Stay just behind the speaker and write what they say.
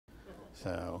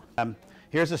So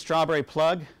here's a strawberry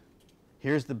plug.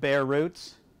 Here's the bare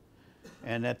roots.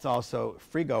 And that's also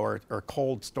Frigo or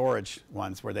cold storage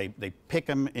ones where they pick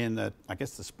them in the, I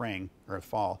guess the spring or the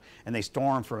fall, and they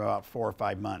store them for about 4 or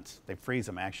 5 months. They freeze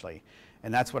them actually.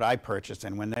 And that's what I purchased.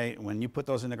 And when you put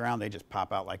those in the ground, they just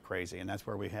pop out like crazy. And that's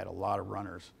where we had a lot of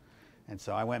runners. And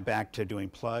so I went back to doing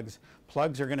plugs.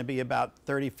 Plugs are going to be about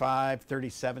 35,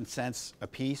 37 cents a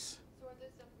piece. So are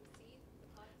those done from seeds,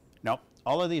 the plugs? Nope.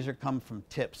 All of these are come from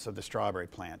tips of the strawberry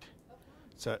plant. Okay.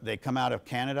 So they come out of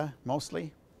Canada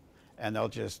mostly. And they'll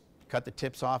just cut the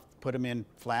tips off, put them in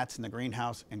flats in the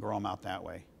greenhouse, and grow them out that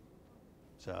way.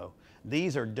 So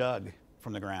these are dug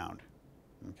from the ground.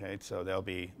 Okay, so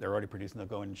they're already producing. They'll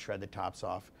go in and shred the tops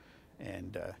off,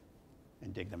 and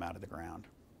dig them out of the ground.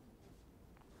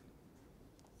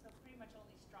 So pretty much only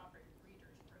strawberry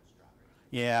breeders grow strawberries.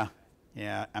 Yeah,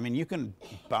 yeah. I mean, you can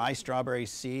buy strawberry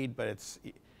seed, but it's,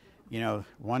 you know,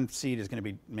 one seed is going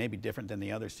to be maybe different than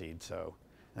the other seed. So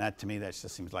that to me, that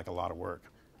just seems like a lot of work.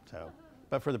 So,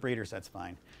 but for the breeders, that's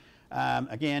fine.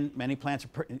 Again, many plants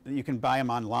you can buy them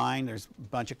online. There's a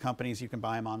bunch of companies you can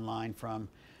buy them online from.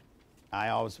 I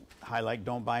always highlight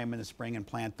don't buy them in the spring and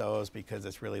plant those because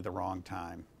it's really the wrong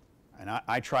time. And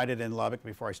I tried it in Lubbock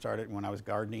before I started when I was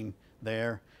gardening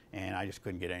there, and I just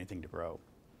couldn't get anything to grow.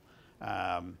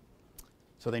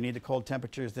 So they need the cold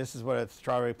temperatures. This is what a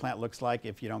strawberry plant looks like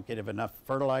if you don't get enough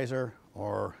fertilizer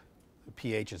or the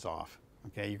pH is off.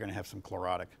 Okay, you're going to have some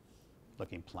chlorotic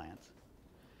looking plants.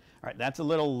 All right, that's a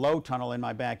little low tunnel in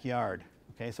my backyard.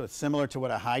 Okay, so it's similar to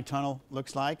what a high tunnel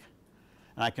looks like.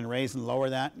 And I can raise and lower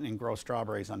that and grow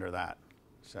strawberries under that.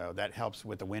 So that helps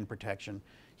with the wind protection,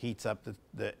 heats up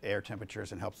the air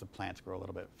temperatures, and helps the plants grow a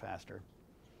little bit faster.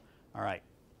 All right,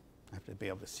 I have to be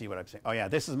able to see what I'm saying. Oh yeah,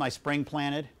 this is my spring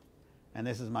planted, and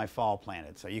this is my fall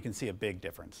planted. So you can see a big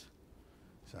difference.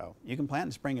 So you can plant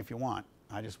in spring if you want.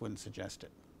 I just wouldn't suggest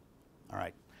it. All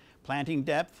right, planting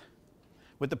depth.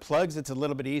 With the plugs, it's a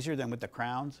little bit easier than with the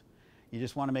crowns. You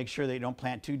just want to make sure that you don't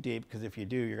plant too deep, because if you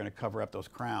do, you're going to cover up those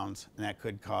crowns, and that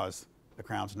could cause the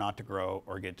crowns not to grow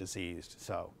or get diseased.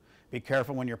 So be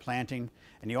careful when you're planting.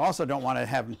 And you also don't want to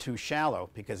have them too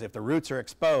shallow, because if the roots are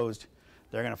exposed,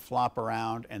 they're going to flop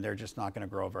around, and they're just not going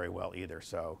to grow very well either.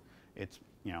 So it's,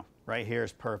 you know, right here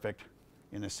is perfect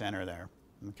in the center there,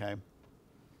 okay?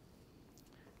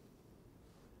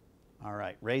 All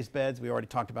right, raised beds, we already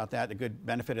talked about that. The good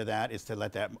benefit of that is to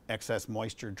let that excess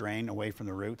moisture drain away from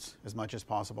the roots as much as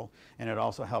possible. And it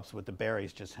also helps with the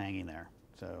berries just hanging there.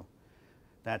 So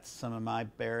that's some of my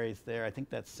berries there. I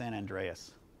think that's San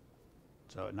Andreas.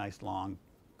 So a nice long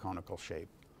conical shape.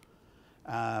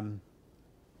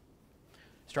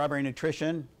 Strawberry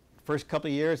nutrition. First couple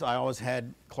of years, I always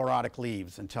had chlorotic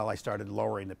leaves until I started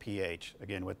lowering the pH,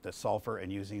 again with the sulfur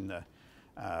and using the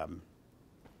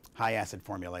high acid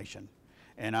formulation.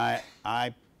 And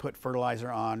I put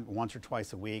fertilizer on once or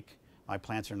twice a week. My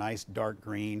plants are nice dark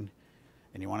green,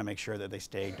 and you want to make sure that they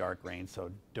stay dark green.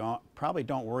 So probably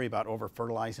don't worry about over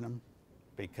fertilizing them,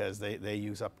 because they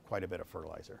use up quite a bit of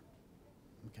fertilizer.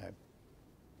 Okay.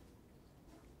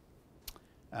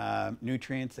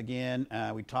 Nutrients again,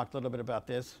 we talked a little bit about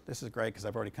this. This is great because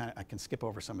I can skip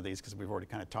over some of these because we've already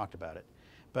kind of talked about it.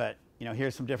 But you know,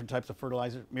 here's some different types of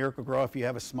fertilizer. Miracle-Gro, if you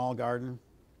have a small garden,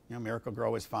 you know,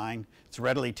 Miracle-Gro is fine. It's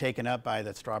readily taken up by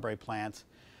the strawberry plants.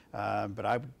 But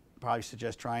I would probably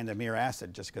suggest trying the Mir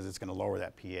acid just because it's going to lower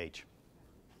that pH.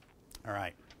 All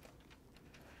right.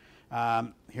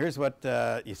 Here's what,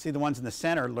 you see the ones in the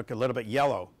center look a little bit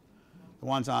yellow. The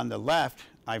ones on the left,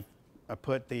 I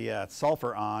put the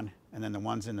sulfur on, and then the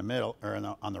ones in the middle,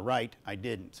 or on the right, I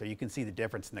didn't. So you can see the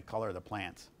difference in the color of the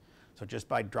plants. So just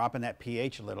by dropping that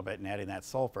pH a little bit and adding that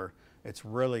sulfur, it's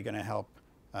really going to help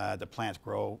the plants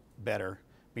grow better,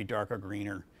 be darker,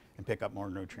 greener, and pick up more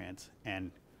nutrients,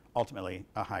 and ultimately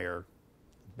a higher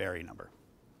berry number.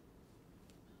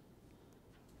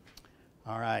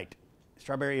 All right,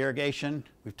 strawberry irrigation.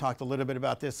 We've talked a little bit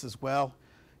about this as well.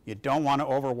 You don't want to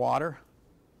overwater,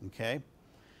 okay,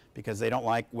 because they don't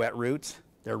like wet roots.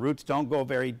 Their roots don't go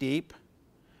very deep.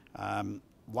 A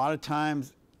lot of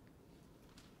times,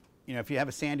 you know, if you have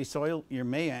a sandy soil, you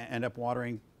may end up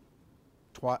watering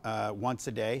once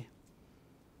a day.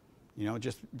 You know,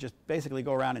 just basically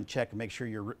go around and check and make sure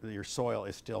your soil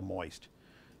is still moist.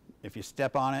 If you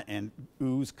step on it and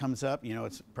ooze comes up, you know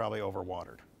it's probably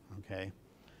overwatered, okay?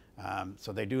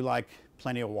 So they do like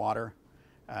plenty of water.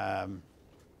 And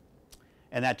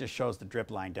that just shows the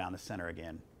drip line down the center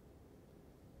again.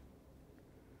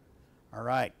 All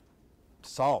right,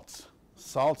 salts.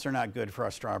 Salts are not good for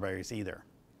our strawberries either.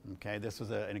 Okay, this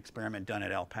was an experiment done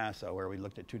at El Paso where we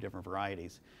looked at 2 different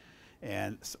varieties.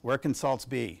 And where can salts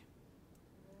be?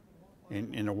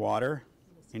 in the water,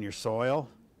 in your soil?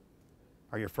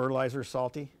 Are your fertilizers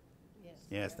salty? Yes.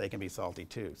 Yes, they can be salty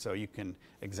too. So you can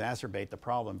exacerbate the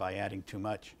problem by adding too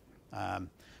much.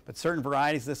 But certain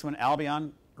varieties, this one,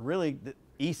 Albion, really, the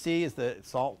EC is the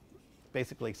salt,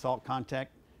 basically salt content.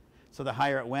 So the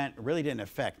higher it went, it really didn't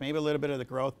affect. Maybe a little bit of the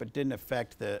growth, but didn't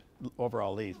affect the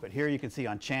overall leaves. But here you can see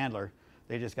on Chandler,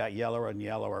 they just got yellower and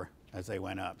yellower as they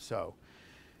went up. So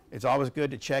it's always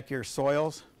good to check your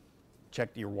soils, check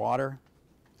your water,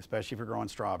 especially if you're growing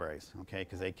strawberries, okay,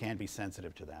 because they can be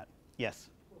sensitive to that. Yes?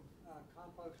 Will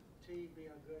compost tea be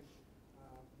a good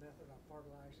method of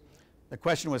fertilizing it? The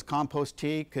question was compost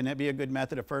tea, can it be a good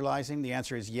method of fertilizing? The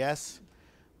answer is yes,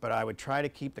 but I would try to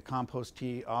keep the compost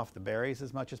tea off the berries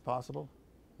as much as possible,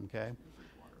 okay?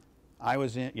 I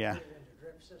was in, yeah, Put it in the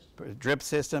drip system? drip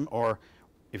system, or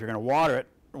if you're gonna water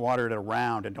it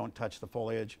around and don't touch the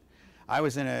foliage. I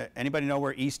was in anybody know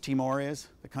where East Timor is,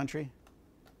 the country?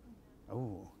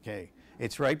 Oh, okay.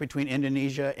 It's right between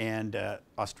Indonesia and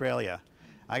Australia.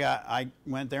 I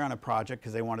went there on a project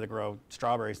because they wanted to grow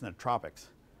strawberries in the tropics.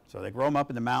 So they grow them up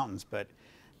in the mountains, but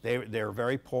they were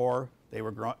very poor.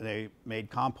 They made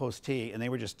compost tea, and they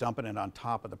were just dumping it on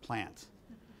top of the plants.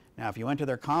 Now, if you went to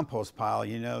their compost pile,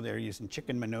 you know they're using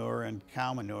chicken manure and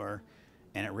cow manure,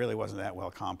 and it really wasn't that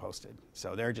well composted.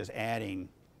 So they're just adding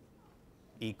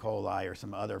E. coli or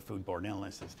some other foodborne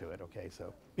illnesses to it, okay?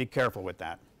 So be careful with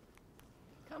that.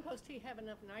 Compost tea have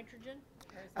enough nitrogen?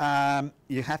 Or is it-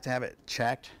 You have to have it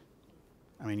checked.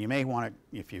 I mean, you may want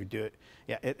to, if you do it,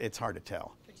 yeah, it's hard to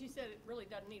tell. But you said it really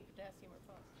doesn't need potassium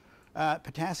or phosphorus.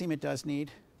 Potassium it does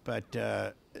need, but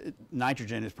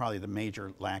nitrogen is probably the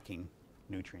major lacking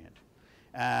nutrient.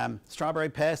 Strawberry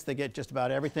pests, they get just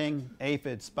about everything: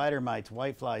 aphids, spider mites,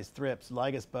 whiteflies, thrips,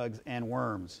 lygus bugs, and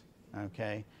worms,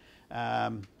 okay?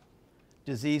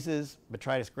 Diseases,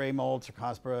 botrytis gray mold,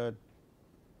 Cercospora,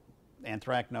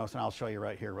 anthracnose, and I'll show you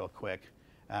right here real quick.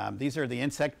 These are the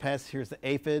insect pests. Here's the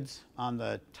aphids on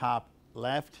the top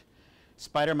left.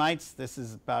 Spider mites, this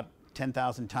is about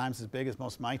 10,000 times as big as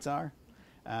most mites are.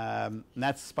 And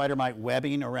that's spider mite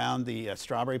webbing around the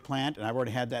strawberry plant, and I've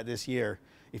already had that this year.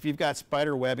 If you've got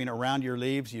spider webbing around your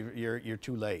leaves, you're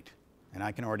too late. And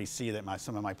I can already see that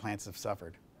some of my plants have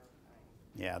suffered.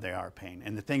 Yeah, they are a pain.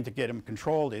 And the thing to get them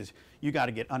controlled is you got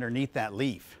to get underneath that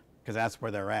leaf, because that's where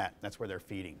they're at. That's where they're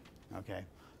feeding. Okay.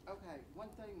 Okay, one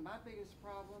thing, my biggest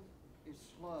problem is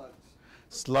slugs.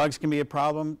 Slugs can be a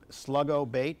problem. Sluggo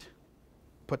bait,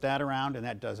 put that around, and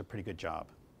that does a pretty good job.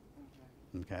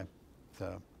 Okay. Okay.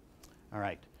 So, all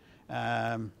right.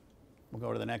 We'll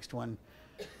go to the next one.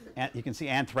 You can see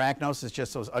anthracnose is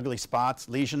just those ugly spots,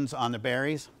 lesions on the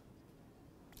berries,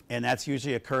 and that's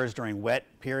usually occurs during wet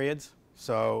periods.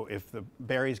 So if the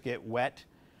berries get wet,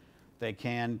 they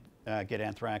can get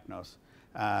anthracnose.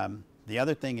 The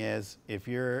other thing is, if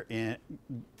you're in,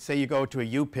 say you go to a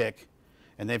U-pick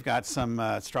and they've got some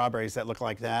strawberries that look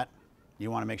like that, you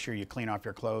want to make sure you clean off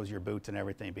your clothes, your boots, and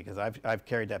everything, because I've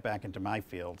carried that back into my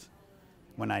fields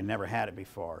when I never had it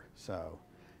before. So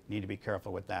you need to be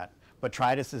careful with that.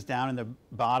 Botrytis is down in the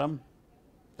bottom.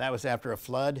 That was after a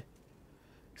flood.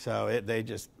 So they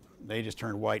just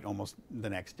turned white almost the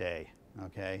next day.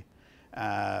 Okay.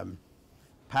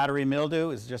 Powdery mildew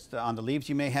is just on the leaves.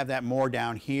 You may have that more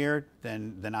down here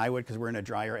than I would, because we're in a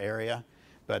drier area.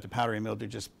 But the powdery mildew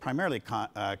just primarily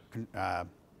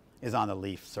is on the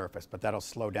leaf surface, but that'll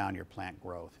slow down your plant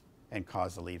growth and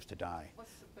cause the leaves to die.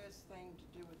 What's the best thing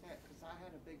to do with that? Because I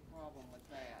had a big problem with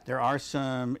that. There are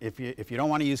some, if you don't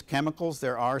want to use chemicals,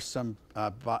 there are some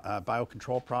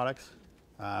biocontrol products.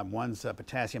 One's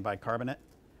potassium bicarbonate,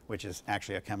 which is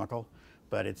actually a chemical,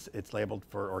 but it's labeled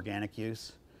for organic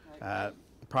use. Okay.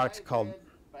 The product's I called, read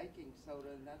baking soda,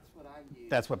 and that's what I use.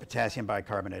 that's what potassium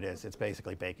bicarbonate is. It's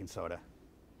basically baking soda.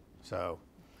 So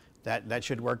that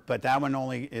should work, but that one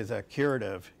only is a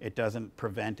curative. It doesn't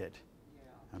prevent it,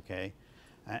 Yeah. okay?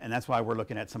 And that's why we're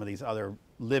looking at some of these other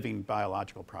living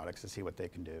biological products to see what they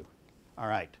can do. All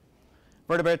right.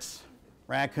 Vertebrates,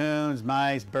 raccoons,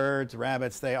 mice, birds,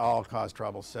 rabbits, they all cause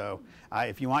trouble. So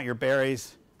if you want your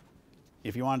berries,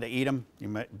 if you wanted to eat them,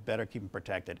 you better keep them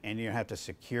protected. And you have to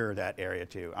secure that area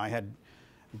too. I had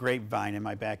grapevine in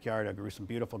my backyard. I grew some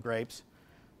beautiful grapes.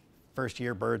 First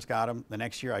year, birds got them. The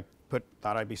next year, I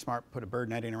thought I'd be smart, put a bird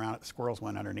netting around it. The squirrels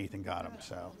went underneath and got them.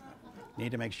 So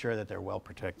need to make sure that they're well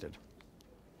protected.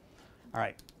 All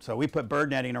right, so we put bird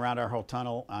netting around our whole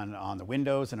tunnel on the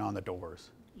windows and on the doors.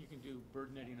 You can do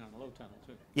bird netting on a low tunnel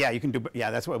too. Yeah, you can do.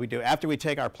 Yeah, that's what we do. After we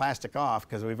take our plastic off,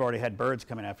 because we've already had birds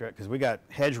coming after it, because we got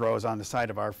hedgerows on the side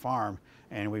of our farm,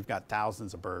 and we've got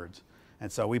thousands of birds.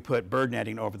 And so we put bird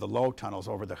netting over the low tunnels,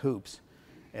 over the hoops.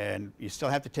 And you still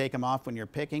have to take them off when you're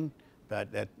picking, but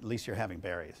at least you're having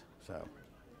berries. So,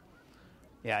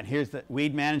 yeah, and here's the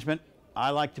weed management. I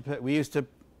like to put, we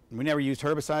never used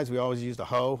herbicides, we always used a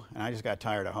hoe, and I just got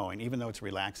tired of hoeing, even though it's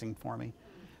relaxing for me.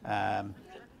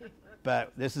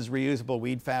 But this is reusable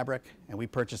weed fabric, and we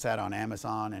purchased that on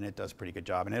Amazon, and it does a pretty good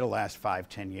job, and it'll last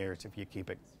 5-10 years if you keep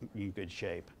it in good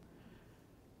shape.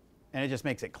 And it just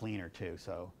makes it cleaner too.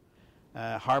 So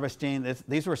harvesting,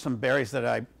 these were some berries that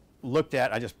I looked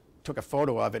at. I just took a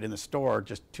photo of it in the store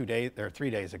just 2 days or 3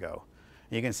 days ago.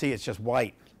 You can see it's just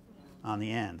white on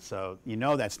the end, so you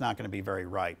know that's not going to be very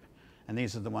ripe. And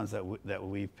these are the ones that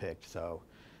we've picked. So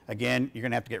again, you're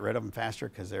going to have to get rid of them faster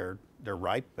because they're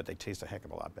ripe, but they taste a heck of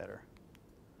a lot better.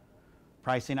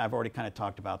 Pricing, I've already kind of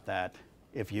talked about that.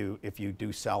 If you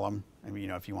do sell them, I mean,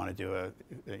 if you want to do a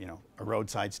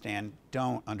roadside stand,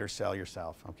 don't undersell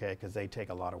yourself, okay? Because they take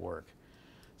a lot of work.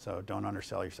 So don't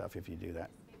undersell yourself if you do that.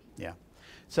 Yeah.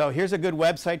 So here's a good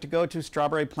website to go to,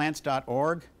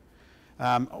 strawberryplants.org.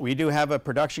 We do have a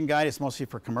production guide. It's mostly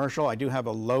for commercial. I do have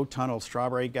a low tunnel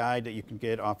strawberry guide that you can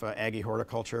get off of Aggie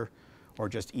Horticulture, or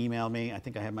just email me. I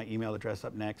think I have my email address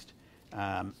up next.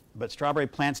 But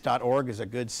strawberryplants.org is a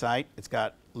good site. It's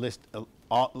got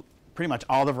pretty much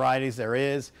all the varieties there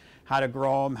is, how to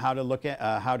grow them, how to look at,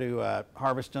 how to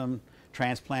harvest them,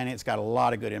 transplant it. It's got a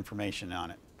lot of good information on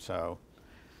it. So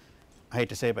I hate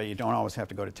to say it, but you don't always have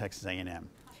to go to Texas A&M,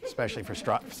 especially for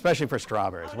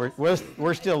strawberries.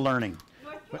 We're still learning.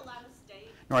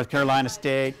 North Carolina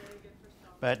State.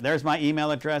 But there's my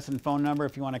email address and phone number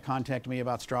if you want to contact me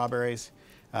about strawberries.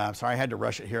 Sorry I had to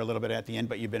rush it here a little bit at the end,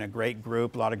 but you've been a great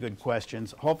group, a lot of good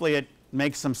questions. Hopefully it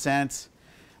makes some sense.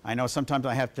 I know sometimes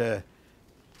I have to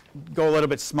go a little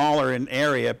bit smaller in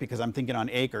area because I'm thinking on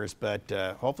acres, but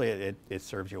hopefully it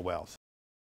serves you well.